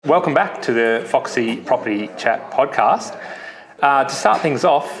welcome back to the Foxy Property Chat podcast. To start things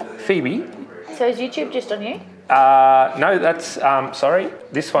off, Phoebe. So is YouTube just on you? No, that's, sorry,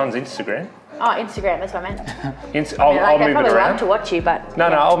 this one's Instagram. Oh, Instagram, that's what I meant. I'll move it probably around. love to watch you, but... No,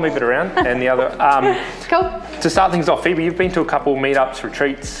 I'll move it around. And the other... Cool. To start things off, Phoebe, you've been to a couple meetups,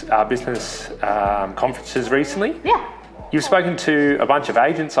 retreats, business conferences recently. Yeah. You've spoken to a bunch of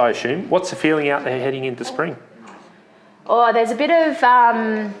agents, I assume. What's the feeling out there heading into spring? Oh, there's a bit of,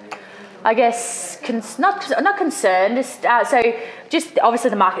 I guess, not concern. Just obviously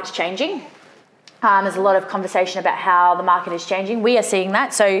the market's changing. There's a lot of conversation about how the market is changing. We are seeing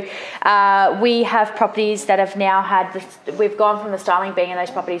that. So we have properties that have now we've gone from the styling being in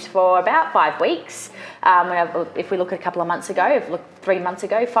those properties for about 5 weeks. If we look at a couple of months ago, 3 months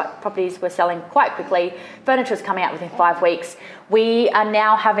ago, properties were selling quite quickly. Furniture was coming out within 5 weeks. We are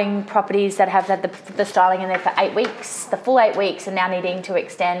now having properties that have had the styling in there for 8 weeks, the full 8 weeks, and now needing to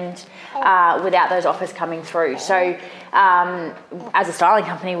extend without those offers coming through. So as a styling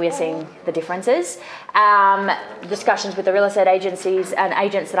company, we are seeing the differences. Discussions with the real estate agencies and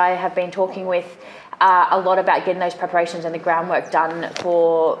agents that I have been talking with a lot about getting those preparations and the groundwork done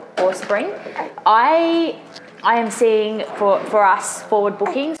for spring. I am seeing for us forward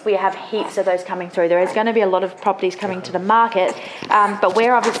bookings, we have heaps of those coming through. There is going to be a lot of properties coming to the market, but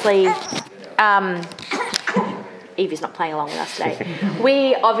we're obviously... Evie's not playing along with us today.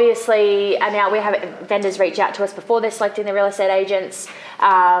 We obviously are now, we have vendors reach out to us before they're selecting the real estate agents.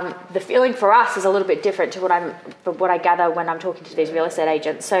 The feeling for us is a little bit different to what I gather when I'm talking to these real estate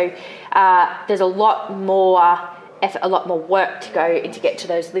agents. So there's a lot more effort, a lot more work to go in to get to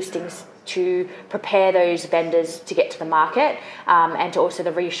those listings, to prepare those vendors to get to the market, and to also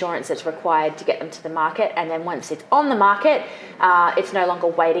the reassurance that's required to get them to the market. And then once it's on the market, it's no longer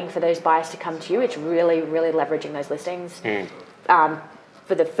waiting for those buyers to come to you. It's really, really leveraging those listings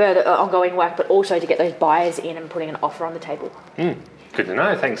for the further ongoing work, but also to get those buyers in and putting an offer on the table. Good to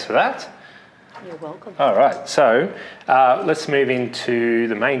know. Thanks for that. You're welcome. All right. So let's move into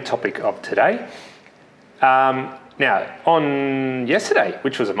the main topic of today. Now, on yesterday,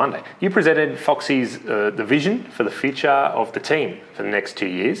 which was a Monday, you presented Foxy's the vision for the future of the team for the next 2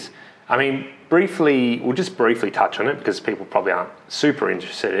 years. I mean, we'll just briefly touch on it because people probably aren't super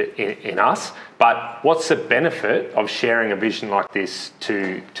interested in us, but what's the benefit of sharing a vision like this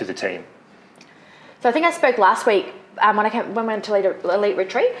to the team? So I think I spoke last week when we went to Elite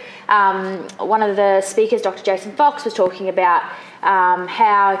Retreat. One of the speakers, Dr. Jason Fox, was talking about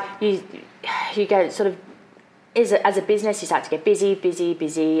how you go sort of, as a business, you start to get busy,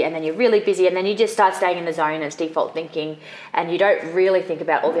 and then you're really busy, and then you just start staying in the zone. It's default thinking, and you don't really think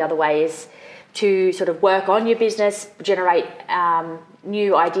about all the other ways to sort of work on your business, generate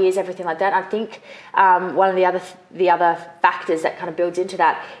new ideas, everything like that. I think one of the other factors that kind of builds into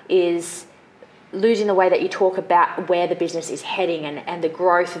that is losing the way that you talk about where the business is heading and the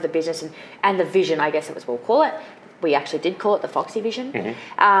growth of the business and the vision, I guess it was we'll call it. We actually did call it the Foxy Vision.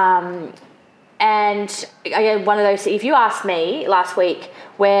 Mm-hmm. And again, one of those, if you asked me last week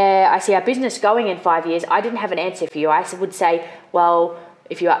where I see our business going in 5 years, I didn't have an answer for you. I would say, well,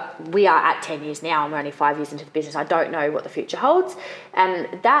 we are at 10 years now and we're only 5 years into the business. I don't know what the future holds. And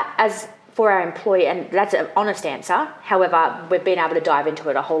that, as for our employee, and that's an honest answer. However, we've been able to dive into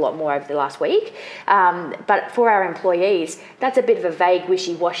it a whole lot more over the last week. But for our employees, that's a bit of a vague,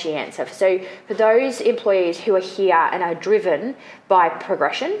 wishy-washy answer. So for those employees who are here and are driven by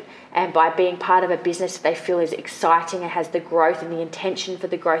progression and by being part of a business that they feel is exciting and has the growth and the intention for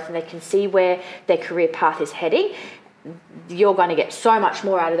the growth, and they can see where their career path is heading, you're going to get so much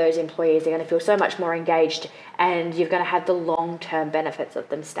more out of those employees. They're going to feel so much more engaged, and you're going to have the long-term benefits of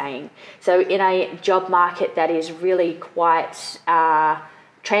them staying. So in a job market that is really quite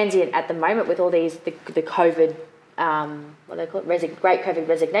transient at the moment with all these, the COVID, what they call it, Great COVID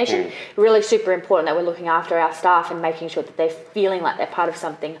Resignation, really super important that we're looking after our staff and making sure that they're feeling like they're part of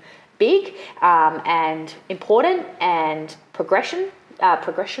something big and important and progressive, that's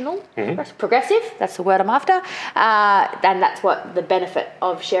the word I'm after, and that's what the benefit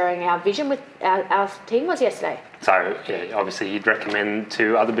of sharing our vision with our team was yesterday. So, yeah, obviously you'd recommend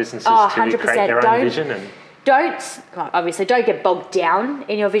to other businesses to 100%. create their own vision? And Don't get bogged down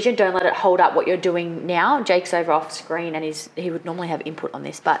in your vision. Don't let it hold up what you're doing now. Jake's over off screen and he would normally have input on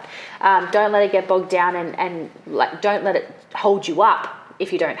this, but don't let it get bogged down and don't let it hold you up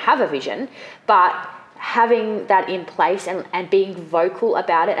if you don't have a vision, but having that in place and being vocal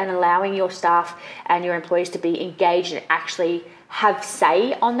about it and allowing your staff and your employees to be engaged and actually have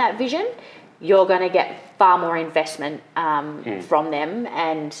say on that vision, you're going to get far more investment from them,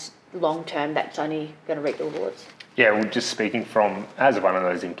 and long term that's only going to reap the rewards. Yeah, well, just speaking from as one of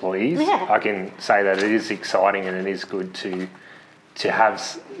those employees, Yeah. I can say that it is exciting and it is good to have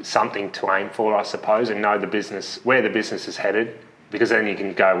something to aim for, I suppose, and know where the business is headed, because then you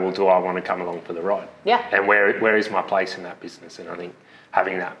can go, well, do I want to come along for the ride? Yeah. And where is my place in that business? And I think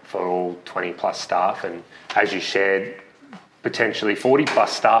having that for all 20 plus staff, and as you shared, potentially 40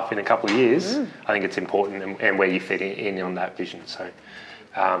 plus staff in a couple of years, I think it's important, and where you fit in on that vision. So,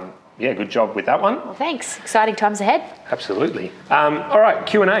 yeah, good job with that one. Well, thanks. Exciting times ahead. Absolutely. All right,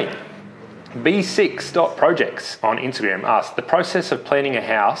 Q&A. B6.projects on Instagram asked, the process of planning a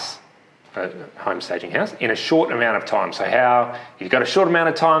house, a home staging house, in a short amount of time. So how, you've got a short amount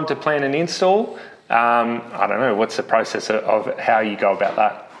of time to plan an install. I don't know, what's the process of how you go about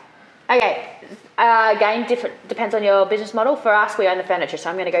that? Okay. Again, depends on your business model. For us, we own the furniture, so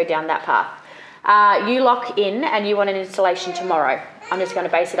I'm going to go down that path. You lock in and you want an installation tomorrow. I'm just going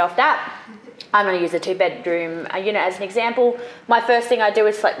to base it off that. I'm going to use a 2-bedroom unit as an example. My first thing I do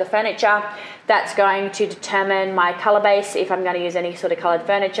is select the furniture. That's going to determine my colour base, if I'm going to use any sort of coloured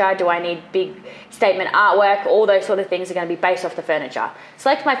furniture. Do I need big statement artwork? All those sort of things are going to be based off the furniture.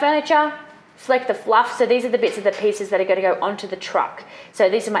 Select my furniture, select the fluff. So these are the bits of the pieces that are going to go onto the truck. So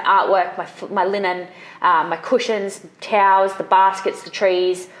these are my artwork, my linen, my cushions, towels, the baskets, the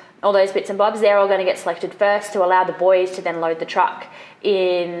trees, all those bits and bobs. They're all going to get selected first to allow the boys to then load the truck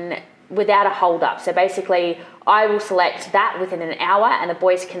in without a hold up. So basically I will select that within an hour and the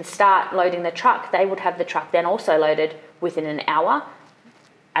boys can start loading the truck. They would have the truck then also loaded within an hour,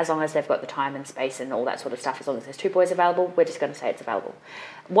 as long as they've got the time and space and all that sort of stuff. As long as there's 2 boys available, we're just going to say it's available.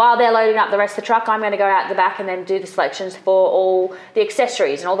 While they're loading up the rest of the truck, I'm going to go out the back and then do the selections for all the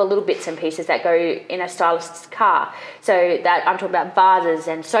accessories and all the little bits and pieces that go in a stylist's car. So that I'm talking about vases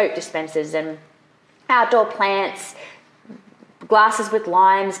and soap dispensers and outdoor plants, glasses with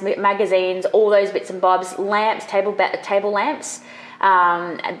limes, magazines, all those bits and bobs, lamps, table lamps.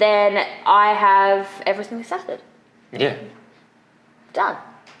 Then I have everything started. Yeah. Done.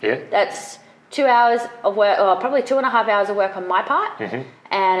 Yeah. That's 2 hours of work, or probably 2.5 hours of work on my part, and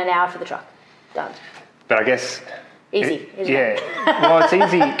an hour for the truck. Done. But I guess... Easy, isn't it? Well, it's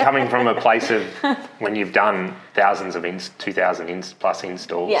easy coming from a place of when you've done thousands of 2,000 plus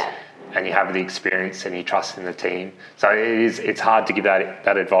installs. Yeah. And you have the experience and you trust in the team. So it's hard to give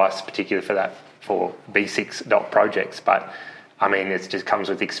that advice, particularly for B6.projects. But I mean, it just comes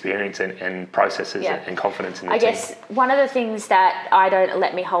with experience and processes and confidence in the team. I guess one of the things that I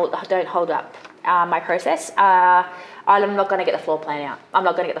don't hold up my process. I'm not going to get the floor plan out. I'm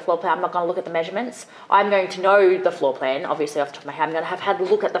not going to get the floor plan. I'm not going to look at the measurements. I'm going to know the floor plan, obviously off the top of my head. I'm going to have had a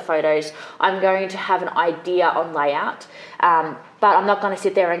look at the photos. I'm going to have an idea on layout. But I'm not going to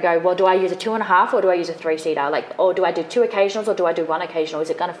sit there and go, well, do I use a 2.5 or do I use a 3-seater? Or do I do 2 occasionals or do I do 1 occasional? Is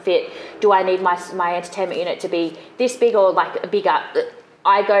it going to fit? Do I need my entertainment unit to be this big or like bigger?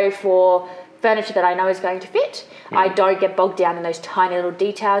 I go for furniture that I know is going to fit. I don't get bogged down in those tiny little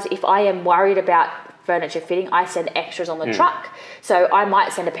details. If I am worried about furniture fitting, I send extras on the truck. So I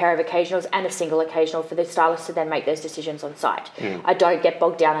might send a pair of occasionals and a single occasional for the stylist to then make those decisions on site. I don't get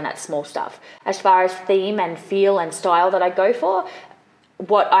bogged down in that small stuff. As far as theme and feel and style that I go for,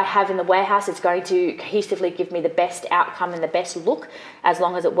 what I have in the warehouse is going to cohesively give me the best outcome and the best look, as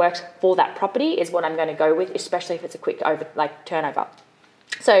long as it works for that property, is what I'm going to go with, especially if it's a quick turnover.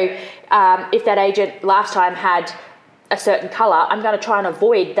 So if that agent last time had a certain colour, I'm going to try and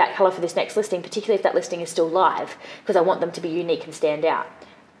avoid that colour for this next listing, particularly if that listing is still live, because I want them to be unique and stand out.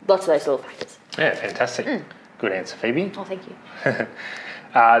 Lots of those little factors. Yeah, fantastic. Good answer, Phoebe. Oh, thank you.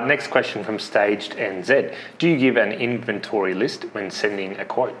 Next question from Staged NZ. Do you give an inventory list when sending a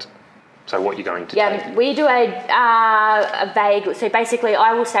quote? So what you're going to take? We do a vague... So basically,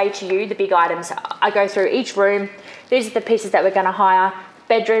 I will say to you the big items. I go through each room. These are the pieces that we're going to hire.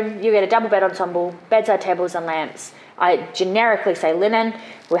 Bedroom, you get a double bed ensemble, bedside tables and lamps. I generically say linen.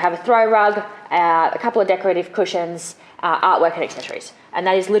 We have a throw rug, a couple of decorative cushions, artwork and accessories. And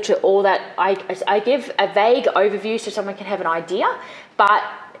that is literally all that I give a vague overview so someone can have an idea. But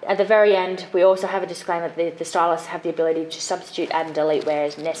at the very end, we also have a disclaimer that the stylists have the ability to substitute, add and delete where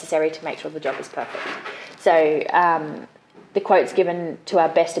is necessary to make sure the job is perfect. So the quote's given to our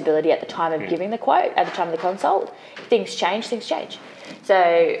best ability at the time of giving the quote, at the time of the consult. If things change, things change.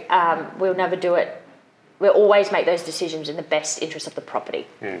 So we'll never do it. We'll always make those decisions in the best interest of the property.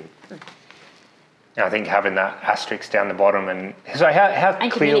 I think having that asterisk down the bottom, and so how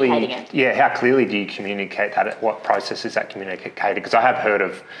clearly, how clearly do you communicate that? What process is that communicated? Because I have heard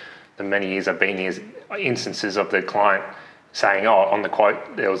of the many years I've been here, instances of the client saying, "Oh, on the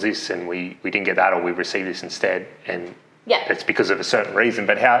quote there was this, and we didn't get that, or we received this instead," and it's because of a certain reason.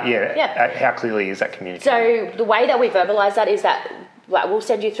 But how clearly is that communicated? So the way that we verbalise that is that we'll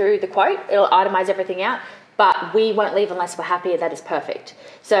send you through the quote. It'll itemise everything out, but we won't leave unless we're happy that is perfect.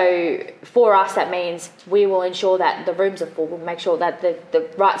 So for us, that means we will ensure that the rooms are full. We'll make sure that the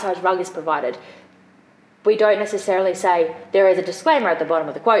right size rug is provided. We don't necessarily say there is a disclaimer at the bottom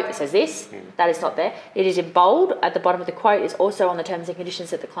of the quote that says this. That is not there. It is in bold at the bottom of the quote. It's also on the terms and conditions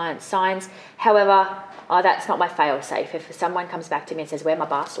that the client signs. However, that's not my fail-safe. If someone comes back to me and says, where are my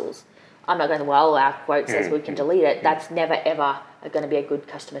bar stools? I'm not going, well, our quote says we can delete it. That's never, ever going to be a good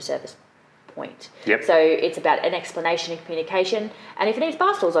customer service point. Yep. So it's about an explanation and communication. And if it needs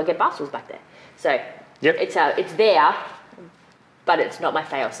bar stools, I'll get bar stools back there. So it's there, but it's not my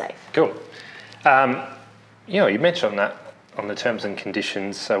fail-safe. Cool. You mentioned that on the terms and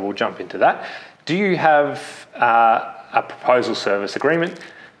conditions, so we'll jump into that. Do you have a proposal service agreement?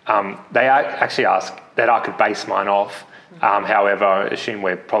 They actually asked that I could base mine off. However, I assume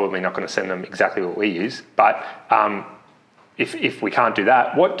we're probably not going to send them exactly what we use. But if we can't do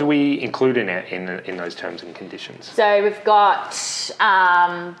that, what do we include in those terms and conditions? So we've got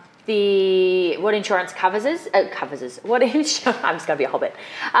what insurance covers us. What insurance? I'm just going to be a hobbit.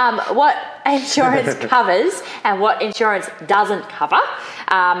 What insurance covers and what insurance doesn't cover.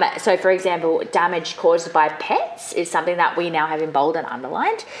 So, for example, damage caused by pets is something that we now have in bold and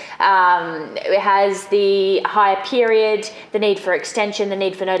underlined. It has the hire period, the need for extension, the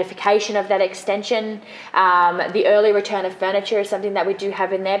need for notification of that extension. The early return of furniture is something that we do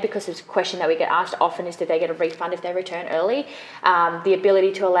have in there because it's a question that we get asked often is, do they get a refund if they return early? The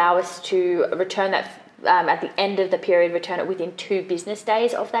ability to allow us to return that at the end of the period, return it within 2 business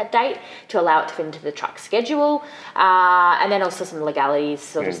days of that date to allow it to fit into the truck schedule, and then also some legalities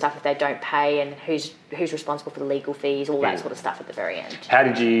sort of stuff if they don't pay and who's responsible for the legal fees, all that sort of stuff at the very end. How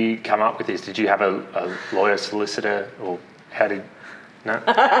did you come up with this? Did you have a lawyer, solicitor, or how did... No?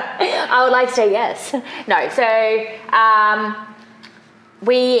 I would like to say yes. No, so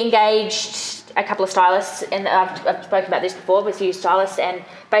we engaged a couple of stylists, and I've spoken about this before, but we used stylists and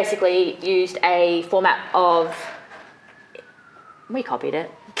basically used a format of... We copied it.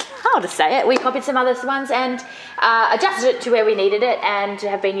 I'll just say it. We copied some other ones and adjusted it to where we needed it and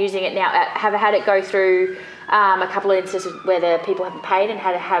have been using it now. Have had it go through a couple of instances where the people haven't paid and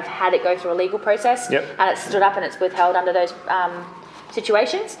have had it go through a legal process. Yep. And it's stood up and it's withheld under those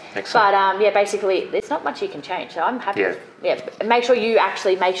situations. Excellent. But basically there's not much you can change, so I'm happy. Make sure you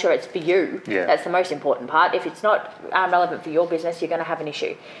actually make sure it's for you. That's the most important part. If it's not relevant for your business, you're going to have an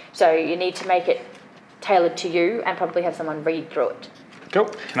issue, so you need to make it tailored to you and probably have someone read through it. Cool.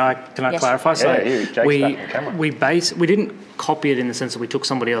 Can I clarify? So we didn't copy it in the sense that we took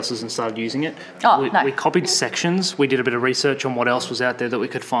somebody else's and started using it. We copied sections. We did a bit of research on what else was out there that we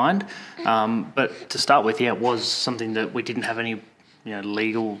could find. But to start with, it was something that we didn't have any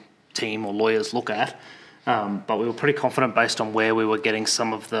legal team or lawyers look at, but we were pretty confident based on where we were getting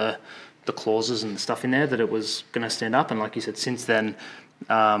some of the clauses and stuff in there that it was going to stand up. And like you said, since then,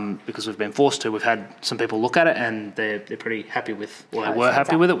 because we've been forced to, we've had some people look at it and they're pretty happy with, or they were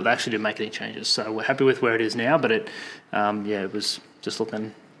happy with it. They actually didn't make any changes, so we're happy with where it is now. But it was just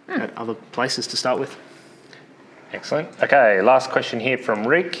looking at other places to start with. Excellent. Okay, last question here from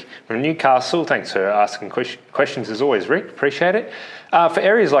Rick from Newcastle. Thanks for asking questions as always, Rick. Appreciate it. For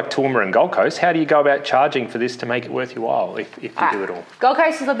areas like Toowoomba and Gold Coast, how do you go about charging for this to make it worth your while if you do it all? Gold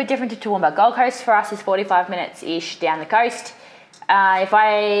Coast is a little bit different to Toowoomba. Gold Coast for us is 45 minutes-ish down the coast. As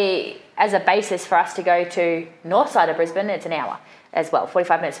a basis for us to go to north side of Brisbane, it's an hour as well,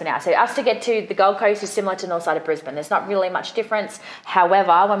 45 minutes to an hour. So us to get to the Gold Coast is similar to north side of Brisbane. There's not really much difference.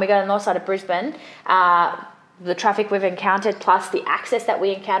 However, when we go to the north side of Brisbane, the traffic we've encountered plus the access that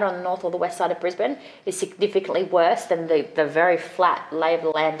we encounter on the north or the west side of Brisbane is significantly worse than the very flat lay of the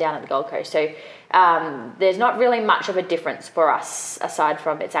land down at the Gold Coast. So there's not really much of a difference for us aside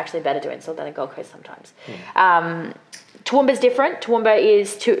from it's actually better to install than the Gold Coast sometimes. Toowoomba's different. Toowoomba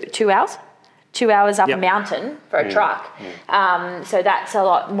is 2 hours. 2 hours up a mountain for a truck. So that's a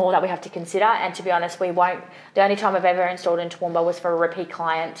lot more that we have to consider. And to be honest, we won't. The only time I've ever installed in Toowoomba was for a repeat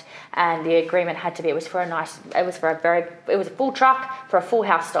client, and the agreement had to be it was a full truck for a full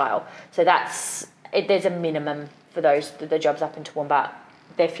house style. So there's a minimum for the jobs up in Toowoomba.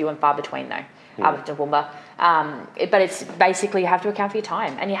 They're few and far between though. Up in Toowoomba. But it's basically you have to account for your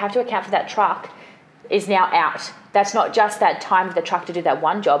time, and you have to account for that truck is now out. That's not just that time of the truck to do that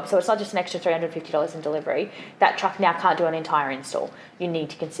one job. So it's not just an extra $350 in delivery. That truck now can't do an entire install. You need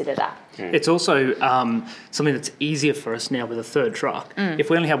to consider that. It's also something that's easier for us now with a third truck. If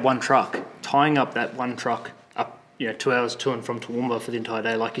we only have one truck, tying up that one truck up, 2 hours to and from Toowoomba for the entire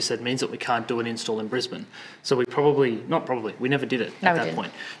day, like you said, means that we can't do an install in Brisbane. So we we never did it at that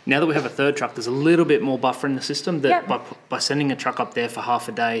point. Now that we have a third truck, there's a little bit more buffer in the system that by sending a truck up there for half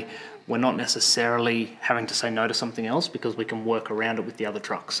a day, we're not necessarily having to say no to something else because we can work around it with the other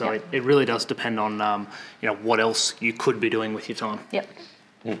trucks. So it really does depend on what else you could be doing with your time. Yep.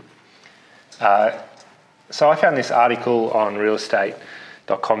 So I found this article on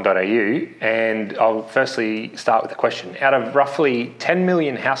realestate.com.au, and I'll firstly start with a question. Out of roughly 10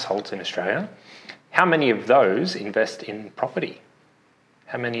 million households in Australia, how many of those invest in property?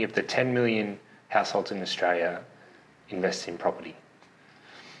 How many of the 10 million households in Australia invest in property?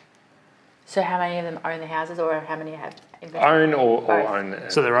 So how many of them own the houses, or how many have invested? Own or own?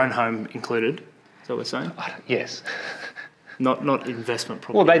 So their own home included, is that what we're saying? Yes. Not investment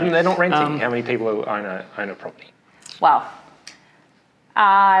property. Well, they're not renting. How many people own a property? Well,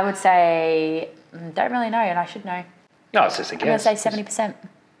 I would say, don't really know, and I should know. No, it's just a guess. I'm going to say 70%.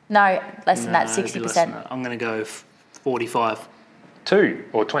 No, less than that, 60%. I'm going to go 45. 2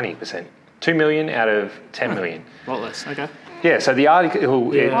 or 20%. 2 million out of 10 million. A lot less, okay. Yeah, so the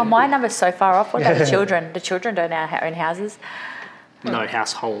article... Yeah. Well, my number's so far off. What about the children? The children don't own houses. No,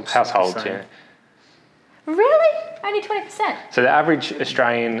 households. Households, yeah. Really? Only 20%? So the average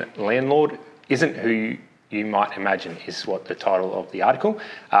Australian landlord isn't who you might imagine, is what the title of the article.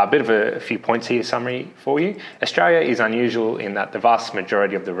 A bit of a few points here, summary for you. Australia is unusual in that the vast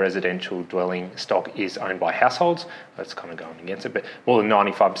majority of the residential dwelling stock is owned by households. That's kind of going against it, but more than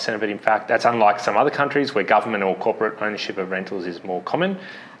 95% of it, in fact. That's unlike some other countries where government or corporate ownership of rentals is more common.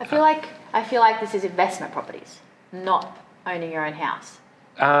 I feel like this is investment properties, not owning your own house.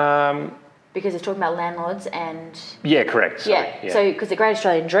 Because it's talking about landlords and... Yeah, correct. Sorry. Yeah, so because the Great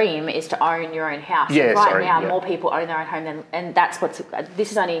Australian Dream is to own your own house. Yeah, right now, more people own their own home and that's what's... This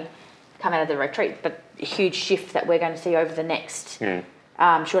has only come out of the retreat, but a huge shift that we're going to see over the next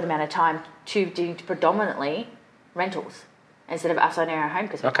short amount of time to doing predominantly rentals instead of us owning our own home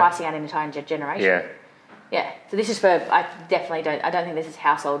because we're pricing out an entire generation. Yeah. Yeah, so this is for... I don't think this is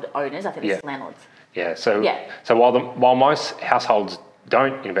household owners, I think this is landlords. Yeah, so while most households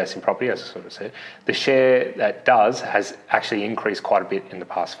don't invest in property, as I sort of said, the share that does has actually increased quite a bit in the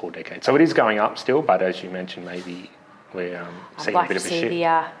past 4 decades. So it is going up still, but as you mentioned, maybe we're seeing a bit of a shift.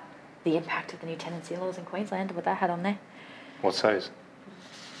 I'd like to see the impact of the new tenancy laws in Queensland, what that had on there. What's those?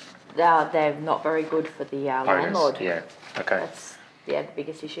 They're not very good for the landlord. Yeah, okay. That's the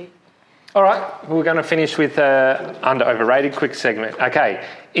biggest issue. All right, we're going to finish with under overrated, quick segment. Okay,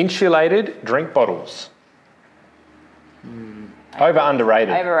 insulated drink bottles. Over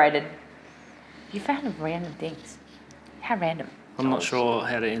underrated. Overrated. You found random things. How random? I'm not sure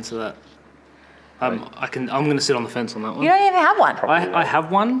how to answer that. I'm going to sit on the fence on that one. You don't even have one. I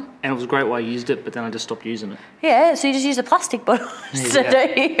have one, and it was great while I used it, but then I just stopped using it. Yeah, so you just use a plastic bottle. So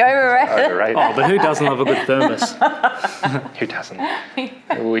don't you overrated? Oh, but who doesn't love a good thermos? Who doesn't?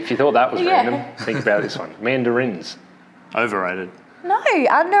 Well, if you thought that was random, think about this one. Mandarins. Overrated. No,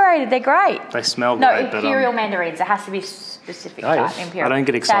 underrated. They're great. They smell great. No, imperial mandarins. It has to be specific type. Imperial. I don't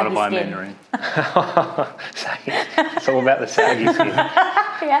get excited by a mandarin. It's all about the saggy skin.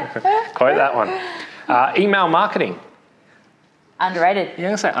 Yeah. Quote that one. Email marketing. Underrated. Yeah, I'm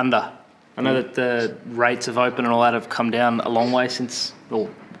going to say under. I know that the rates of open and all that have come down a long way since, over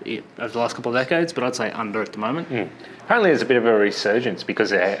the last couple of decades, but I'd say under at the moment. Apparently there's a bit of a resurgence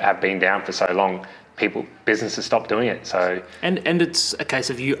because they have been down for so long. Businesses stop doing it. So and it's a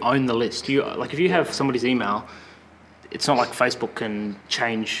case of you own the list. If you have somebody's email, it's not like Facebook can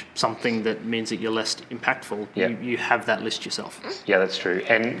change something that means that you're less impactful. Yeah. You have that list yourself. Yeah, that's true.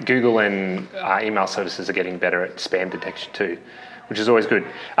 And Google and email services are getting better at spam detection too, which is always good.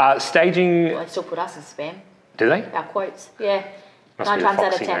 Staging. Well, they still put us in spam. Do they? Our quotes. Yeah. Must 9 be times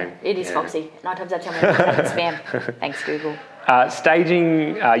out of 10. name. It is Foxy. 9 times out of 10 we put that in spam. Thanks, Google.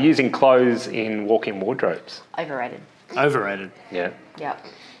 Staging, using clothes in walk-in wardrobes. Overrated. Overrated. Yeah. Yeah.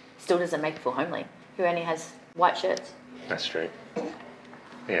 Still doesn't make you feel homely. Who only has white shirts? That's true.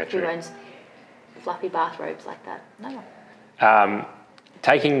 Yeah, true. Who owns fluffy bathrobes like that? No one.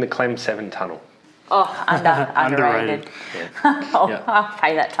 Taking the Clem 7 tunnel. Oh, underrated. Yeah. I'll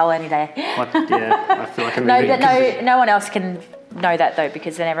pay that toll any day. I feel like no one else can know that though,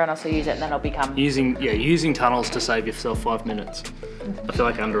 because then everyone else will use it and then it'll become... Using tunnels to save yourself 5 minutes. I feel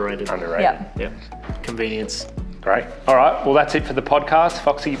like underrated. Yeah. Convenience. Great. All right. Well, that's it for the podcast,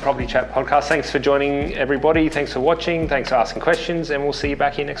 Foxy Property Chat podcast. Thanks for joining, everybody. Thanks for watching. Thanks for asking questions, and we'll see you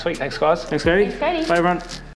back here next week. Thanks, guys. Thanks, Cody. Thanks, Cody. Bye, everyone.